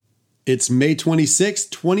It's May 26,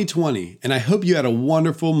 2020, and I hope you had a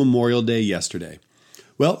wonderful Memorial Day yesterday.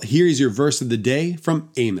 Well, here is your verse of the day from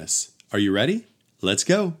Amos. Are you ready? Let's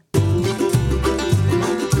go.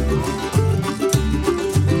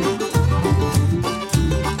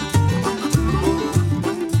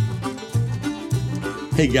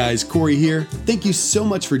 Hey guys, Corey here. Thank you so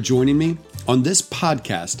much for joining me. On this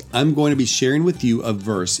podcast, I'm going to be sharing with you a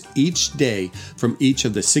verse each day from each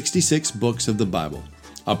of the 66 books of the Bible.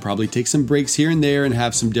 I'll probably take some breaks here and there and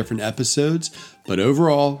have some different episodes, but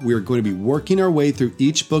overall, we are going to be working our way through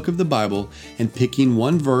each book of the Bible and picking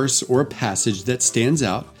one verse or a passage that stands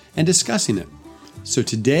out and discussing it. So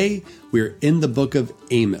today, we are in the book of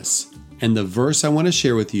Amos, and the verse I want to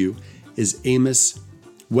share with you is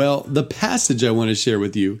the passage I want to share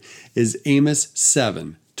with you is Amos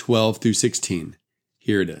 7:12 through 16.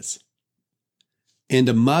 Here it is. And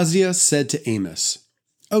Amaziah said to Amos,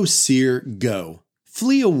 O seer, go.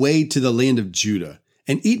 Flee away to the land of Judah,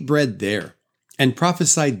 and eat bread there, and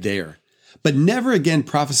prophesy there. But never again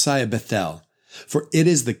prophesy at Bethel, for it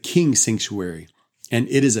is the king's sanctuary, and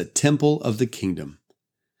it is a temple of the kingdom.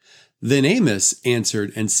 Then Amos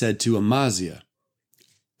answered and said to Amaziah,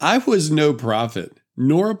 I was no prophet,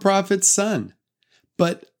 nor a prophet's son,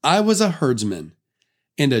 but I was a herdsman,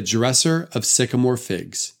 and a dresser of sycamore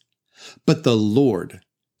figs. But the Lord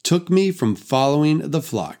took me from following the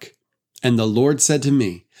flock. And the Lord said to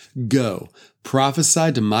me, Go,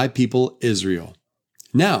 prophesy to my people Israel.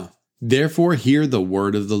 Now, therefore, hear the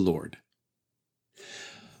word of the Lord.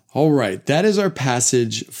 All right, that is our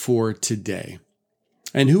passage for today.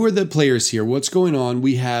 And who are the players here? What's going on?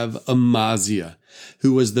 We have Amaziah,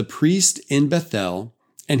 who was the priest in Bethel,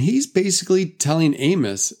 and he's basically telling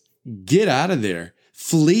Amos, get out of there,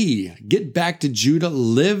 flee, get back to Judah,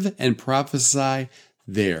 live and prophesy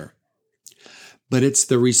there. But it's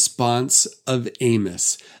the response of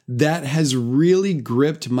Amos that has really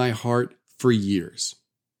gripped my heart for years.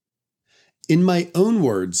 In my own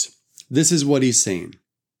words, this is what he's saying.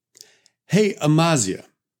 Hey, Amaziah,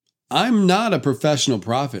 I'm not a professional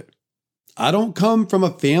prophet. I don't come from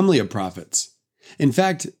a family of prophets. In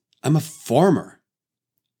fact, I'm a farmer.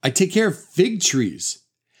 I take care of fig trees.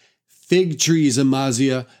 Fig trees,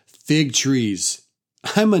 Amaziah, fig trees.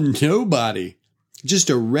 I'm a nobody.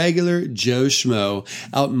 Just a regular Joe Schmo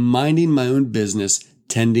out minding my own business,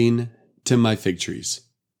 tending to my fig trees.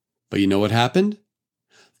 But you know what happened?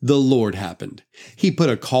 The Lord happened. He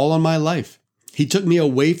put a call on my life. He took me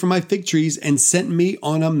away from my fig trees and sent me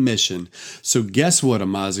on a mission. So guess what,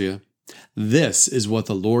 Amaziah? This is what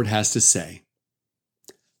the Lord has to say.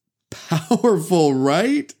 Powerful,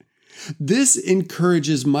 right? This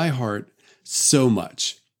encourages my heart so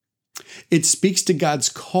much. It speaks to God's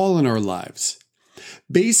call in our lives.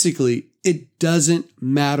 Basically, it doesn't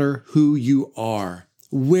matter who you are,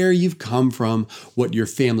 where you've come from, what your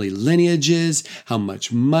family lineage is, how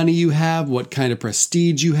much money you have, what kind of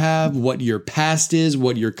prestige you have, what your past is,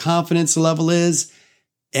 what your confidence level is,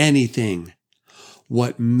 anything.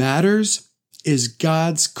 What matters is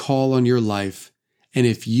God's call on your life, and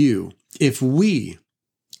if we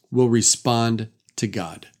will respond to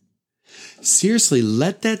God. Seriously,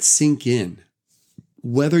 let that sink in.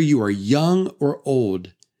 Whether you are young or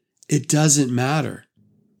old, it doesn't matter.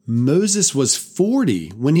 Moses was 40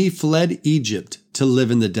 when he fled Egypt to live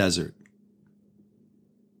in the desert.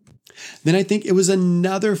 Then I think it was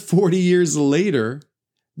another 40 years later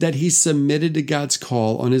that he submitted to God's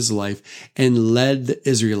call on his life and led the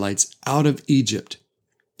Israelites out of Egypt.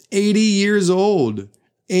 80 years old.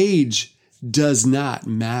 Age does not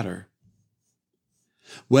matter.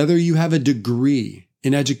 Whether you have a degree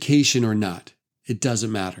in education or not, it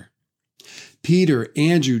doesn't matter. Peter,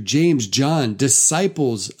 Andrew, James, John,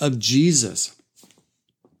 disciples of Jesus,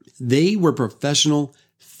 they were professional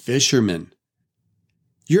fishermen.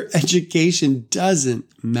 Your education doesn't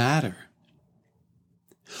matter.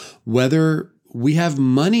 Whether we have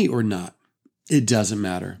money or not, it doesn't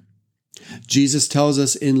matter. Jesus tells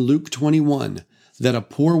us in Luke 21 that a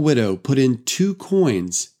poor widow put in 2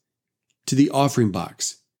 coins to the offering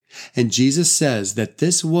box. And Jesus says that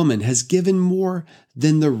this woman has given more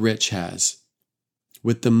than the rich has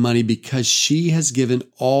with the money because she has given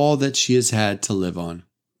all that she has had to live on.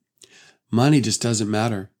 Money just doesn't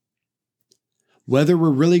matter. Whether we're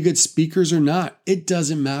really good speakers or not, it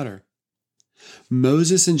doesn't matter.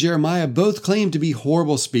 Moses and Jeremiah both claimed to be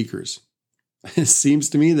horrible speakers. It seems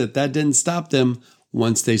to me that didn't stop them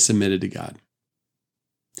once they submitted to God.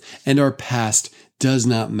 And our past does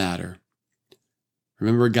not matter.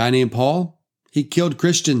 Remember a guy named Paul? He killed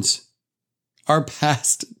Christians. Our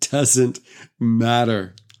past doesn't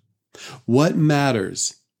matter. What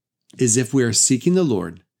matters is if we are seeking the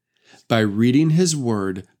Lord, by reading His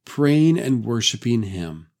Word, praying and worshiping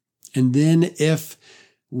Him. And then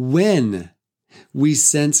when we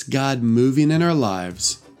sense God moving in our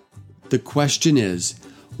lives, the question is,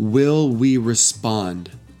 will we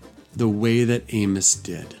respond the way that Amos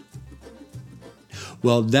did?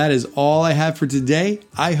 Well, that is all I have for today.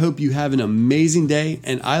 I hope you have an amazing day,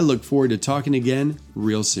 and I look forward to talking again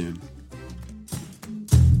real soon.